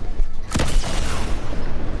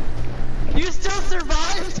 You still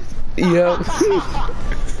survived? Yup.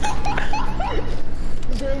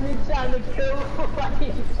 Damien trying to kill somebody.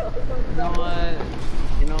 You know what?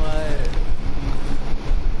 You know what?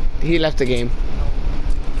 He left the game.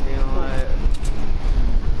 You know what?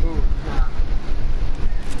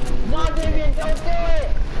 No, Damien, don't do it!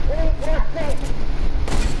 Wait, what's it?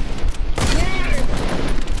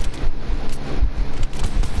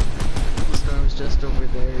 The storm's just over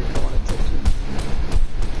there. You don't want to touch it.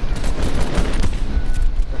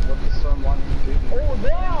 What does storm want you to do? Oh,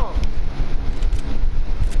 damn!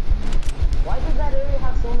 Why does that area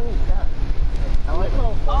have so many steps? I like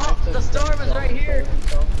Oh, the storm is right here.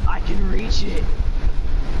 I can reach it.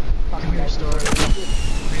 Come here, storm. Come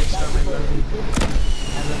here, storm. I love you.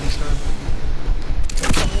 I love you, storm.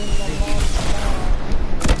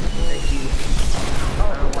 Thank you. I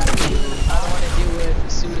don't want to deal with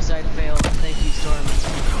suicide fail. Thank you, storm.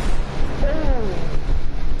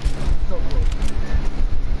 So cool.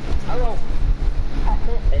 Hello.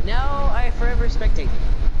 And now I forever spectate.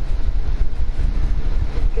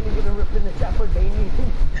 Can you get a rip in the chat for Damien?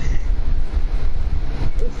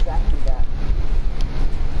 Exactly that.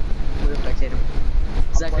 We're gonna spectate him.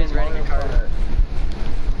 Zachary's riding a car.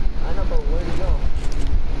 I know, but where'd he go?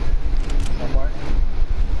 Somewhere.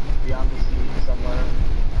 Beyond the sea, somewhere.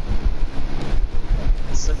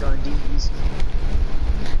 Suck on D's.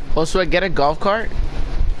 Also, I get a golf cart.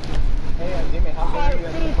 Hey, Jimmy, how I dare you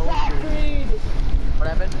at the see poetry? Zachary! What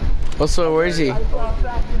happened? Also, where is he? I saw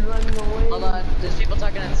Zachary running away. Hold on. There's people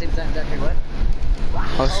talking at the same time. Zachary, what?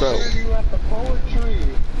 How Also, dare you at the poetry?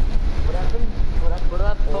 What happened? What happened? What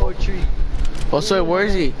about poetry? also, where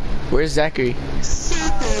is he? Where's Zachary? He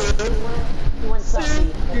went south.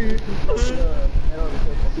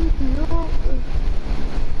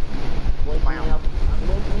 Wake me up.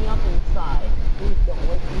 Wake me up inside. Please don't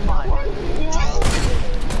wake me up.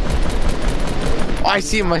 Oh, I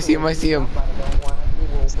see him. I see him. I see him.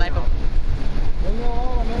 Snipe him. Leave me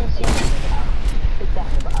alone, I'm innocent. Take that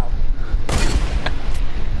number out.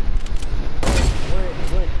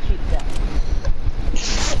 Where's Chief at?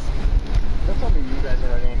 Don't tell me you guys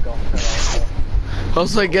already ain't golf cart also.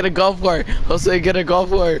 Also, I get a golf cart. Also, I get a golf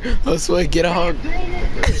cart. Also, I get a hug. Did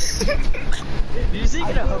you say you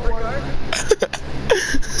get a hover card?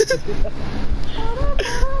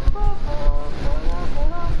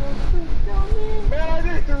 Man, I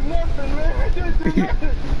didn't do nothing, man. I didn't do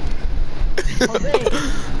nothing. Jose!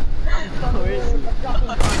 I'm coming in with a shopping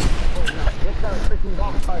cart. Wait, no. Get that freaking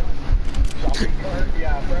golf cart. Shopping cart?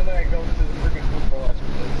 Yeah, apparently I go to the freaking football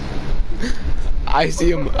place. I see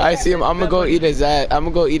him. I see him. I'm gonna go eat his ass. I'm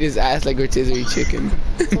gonna go eat his ass like rotisserie chicken.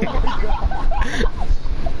 Zachary,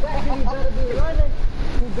 you better be running.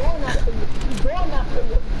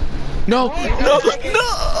 No, no, no!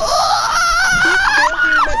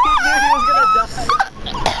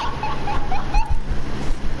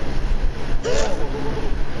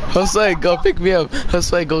 Josue, go pick me up.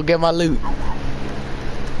 Josue, go get my loot. Wait,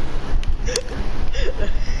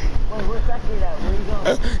 where's Zachary at? Where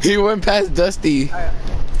you going? He went past Dusty. Alright,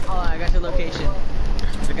 hold on, I got your location.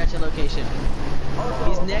 I got your location.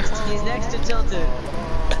 He's next to Tilted.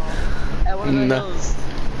 At one of the No. hills.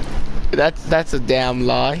 That's a damn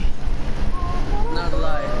lie. Not a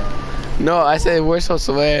lie. No, I said, where's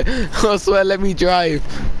Josue? Josue, let me drive.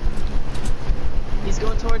 He's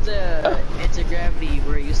going towards anti-gravity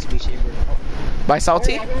where it used to be chamber. By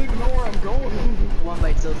Salty? I don't even know where I'm going. The one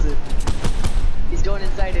by Tilted. He's going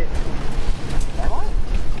inside it.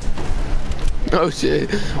 Oh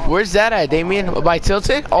shit. Where's that at, Damien? By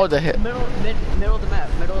Tilted? Oh, the hill. Middle of the map.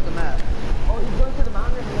 Middle of the map. Oh, he's going to the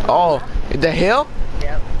mountain. Oh, the hill?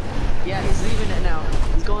 Yep. Yeah, he's leaving it now.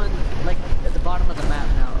 He's going like at the bottom of the map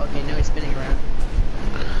now. Okay, now he's spinning around.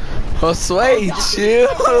 Josue, chill.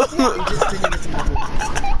 He's just spinning at the moment.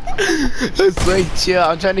 Josue, chill.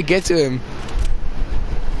 I'm trying to get to him.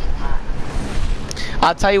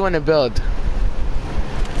 I'll tell you when to build.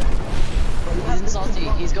 He's in Salty.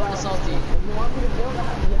 He's going to Salty. If you want me to build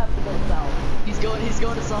that, you have to go south. He's going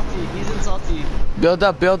to Salty. He's in Salty. Build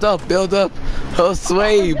up, build up, build up.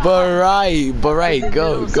 Josue, Barai, He's in go,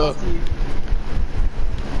 middle of go. Salty.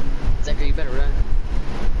 Zachary, you better run.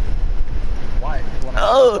 Why?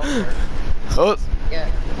 Oh, oh. Yeah,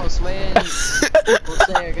 Josue and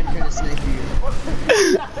Jose are gonna try to snipe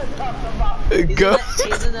you. Go.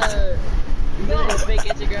 He's in a fake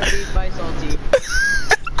anti-gravity by Salty.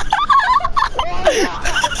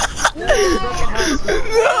 No, he's a broken house. No, no.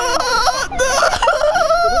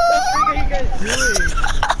 What are you guys doing?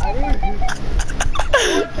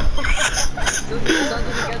 Sounds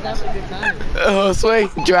like you guys having a good time.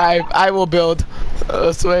 Josue, drive. I will build.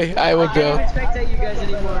 Josue, I will I build. don't spectate you guys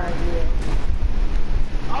anymore.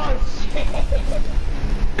 Oh, shit.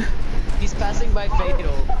 He's passing by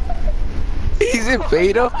Fatal. He's in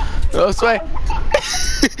Fatal. Josue,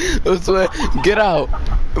 Josue, get out.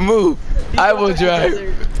 Move. I will drive.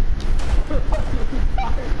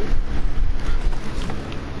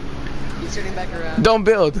 He's turning back around. Don't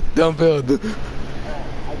build. Don't build. He's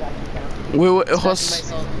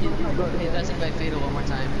passing by Fatal one more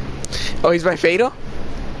time. Oh, he's by Fatal?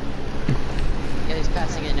 Yeah, he's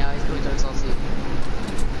passing it now. He's going towards Salty.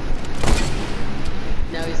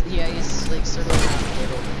 Now he's like circling around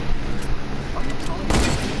Fatal.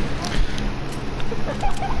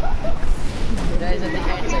 That is at the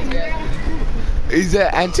anti-gravity. He's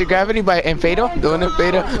at anti-gravity by and Fatal? The one in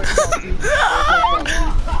Fatal?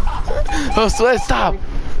 Josue, stop.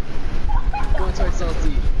 Going towards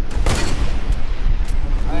Salty.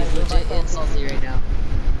 He's legit in Salty right now.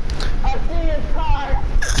 I see his car.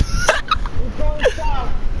 He's going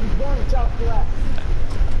south. He's going southwest.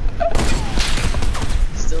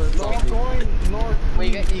 Still in No, I'm Salty. going north.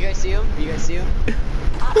 Wait, you guys see him? You guys see him?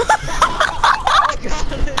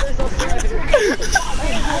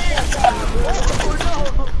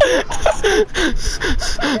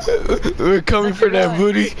 We're coming for that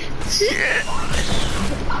booty.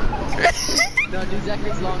 No, dude,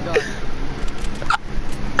 Zachary's long gone.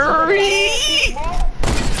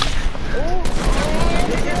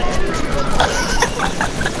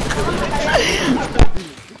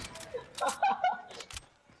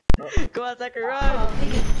 Come on, Zachary, run!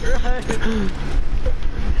 Run!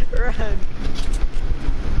 Run!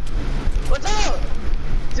 Watch out!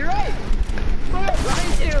 To your right!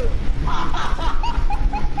 Behind you!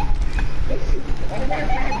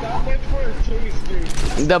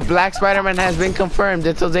 The Black Spider-Man has been confirmed.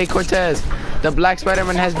 It's Jose Cortez. The Black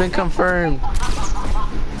Spider-Man has been confirmed.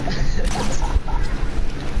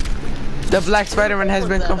 The Black Spider-Man has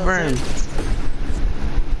been confirmed.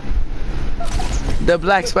 The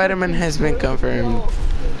Black Spider-Man has been confirmed.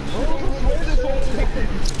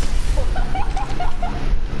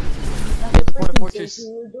 Port Fortress.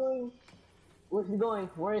 Where's he going?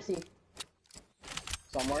 Where is he?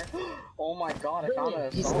 Somewhere. Oh my god, I found a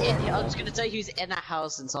He's solar. in, I was gonna tell you he's in a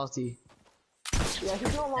house in Salty. Yeah,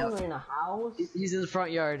 he's no longer in a house. He's in the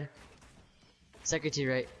front yard. Secretary,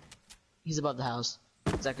 right? He's above the house.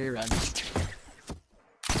 Zachary, run.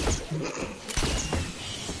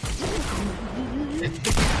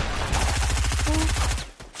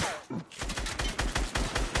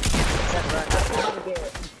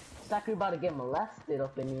 Zachary about to get molested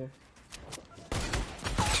up in here.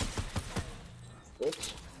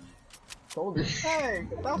 Bitch. Told you. Hey,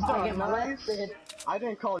 that's About to not get nice. molested. I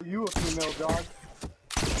didn't call you a female dog.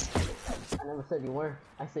 I never said you were.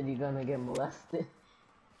 I said you're gonna get molested.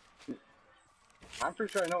 I'm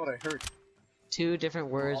pretty sure I know what I heard. Two different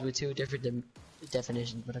words with two different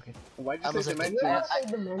definitions, but okay. Why'd I you was say like-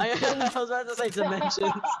 dimensions? I was about to say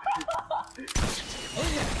dimensions.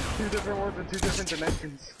 Two different words with two different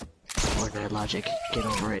dimensions. Fortnite logic, get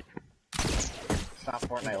over it. It's not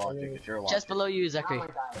Fortnite logic, it's your logic. Just below you, Zachary. Oh my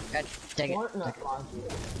God. God dang it. Fortnite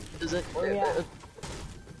logic. Is it? Where you at?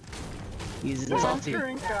 He's salty.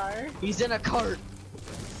 Drink guy. He's in a cart.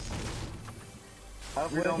 I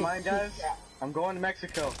hope you don't mind, guys. I'm going to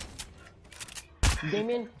Mexico.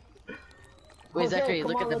 Damien. Wait, Jose, Zachary, come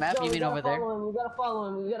look on, at the let's map. go. You We mean gotta over there? follow him. We gotta follow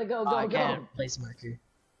him. We gotta go, go, I go. can't place marker.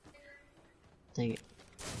 Dang it.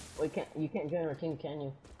 You can't join our team, can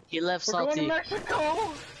you? He left We're going to salty. Mexico!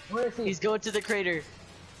 Where is he? He's going to the crater.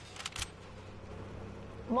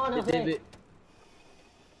 Come on, The Jose. divot.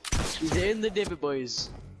 He's in the divot, boys.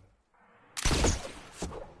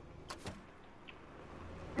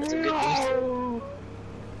 That's a good boost.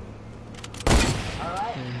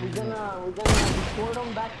 Alright, we're gonna deport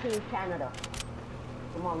him back to Canada.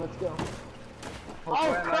 Come on, let's go. Hopefully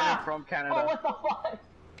I'm not crap! from Canada. Oh, what the fuck?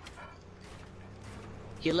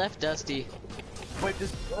 He left Dusty. Wait,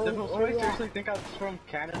 does Josue seriously think I was from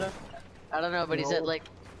Canada? I don't know, but he No. said like,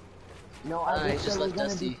 No, he I just just said we're left gonna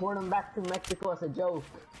Dusty. deport him back to Mexico as a joke.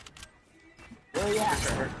 Where you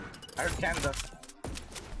at? I heard Canada.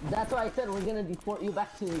 That's why I said we're gonna deport you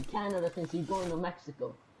back to Canada since you're going to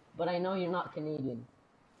Mexico. But I know you're not Canadian.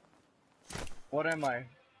 What am I?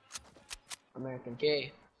 American.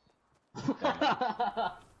 gay.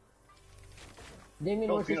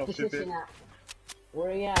 Damien, where's his Filipino, position stupid. at?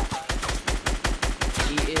 Where you at?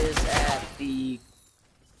 He is at the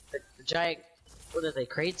giant. What are they?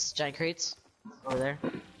 Crates? Giant crates over there.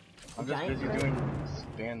 I'm just Giant busy crate? doing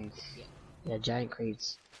spins. Yeah, giant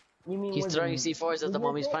crates. You mean He's where throwing the- C4s at the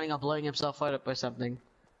moment. He's Media- planning on blowing himself up or something.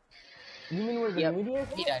 You mean where the Yep, media is?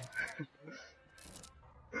 he died.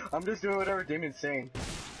 I'm just doing whatever Damien's saying.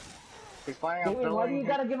 He's planning on Damien, why do you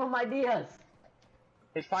filling. gotta give him ideas?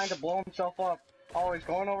 He's trying to blow himself up. Oh, he's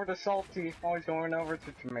going over to Salty. Oh, he's going over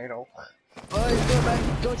to Tomato. Oh, he's going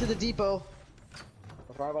back. Go to the depot.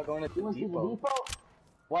 What's wrong about going to You the want to see the depot? depot?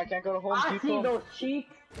 Why I can't go to Home I Depot? see those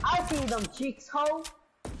cheeks. I see them cheeks, ho.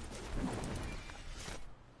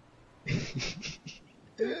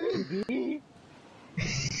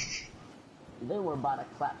 They were about to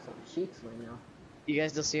clap some cheeks right now. You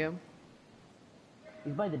guys still see him?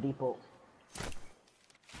 He's by the depot.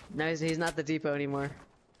 No, he's not the depot anymore.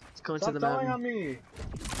 He's going Stop to the telling mountain. on me!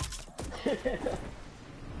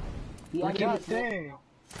 He God actually- dang!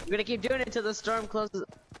 We're gonna keep doing it until the storm closes.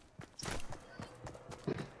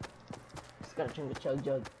 Just gotta drink the chug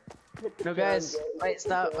jug. No, guys. Wait,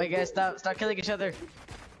 stop. Wait, guys, stop. Stop killing each other.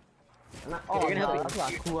 Not, You're gonna help me. That's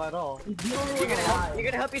not cool at all. You're You're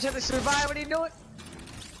gonna help each other survive. What are you doing?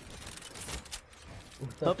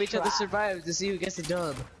 Help each other survive to see who gets the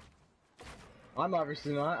dub. I'm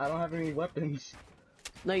obviously not. I don't have any weapons.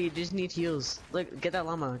 No, you just need heals. Look, get that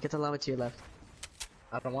llama. Get the llama to your left.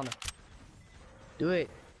 I don't wanna. Do it.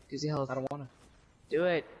 Gives you health. I don't wanna. Do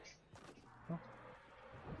it.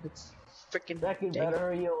 It's freaking. Becky,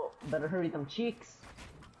 better hurry them cheeks.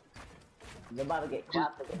 They're about to get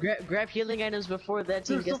clapped again. Grab healing items before that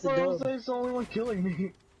team gets the Christopher dub. is the only one killing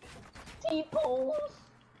me. T-pose!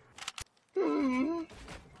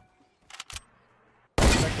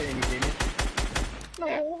 Spectating me, Damien.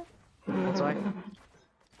 No. That's why.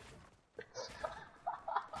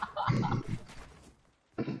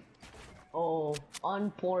 Oh,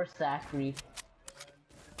 unpoor Zachary.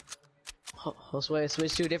 Josue,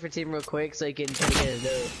 switch to a different team real quick so you can try to get a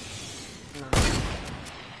dub.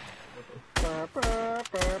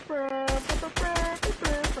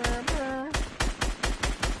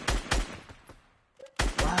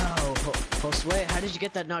 Wow, Josue, how did you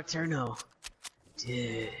get that Nocturno?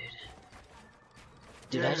 Dude,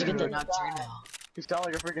 how'd you get that Nocturno? You sound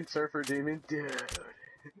like a freaking surfer, Damien. Dude.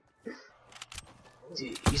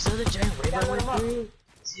 Dude, you saw the giant wave I went through?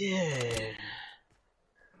 Dude.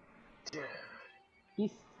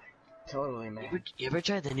 He's Totally, man. You ever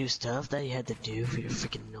tried the new stuff that you had to do for your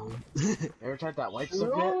freaking gnome? Ever tried that white stuff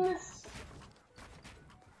yet? Rose.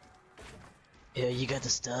 Yeah, you got the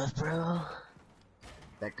stuff, bro?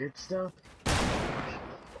 That good stuff?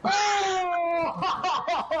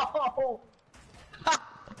 Oh!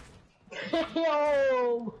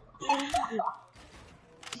 Yo!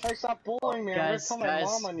 Hey, stop bullying me. I'm Guys, gonna tell my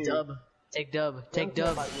mom on you. dub. Take dub. Take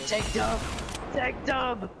dub. Take dub. Take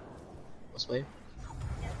dub. Let's wait.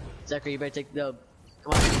 Zachary, you better take the dub.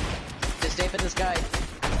 Come on. Just stay up in the sky.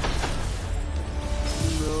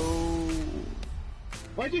 No.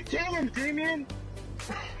 Why'd you kill him, Damien?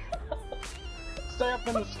 Stay up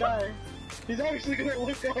in the sky. He's obviously gonna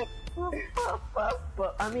look up.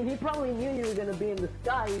 But I mean, he probably knew you were gonna be in the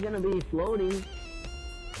sky. You're gonna be floating.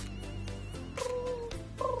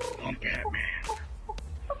 I'm Batman.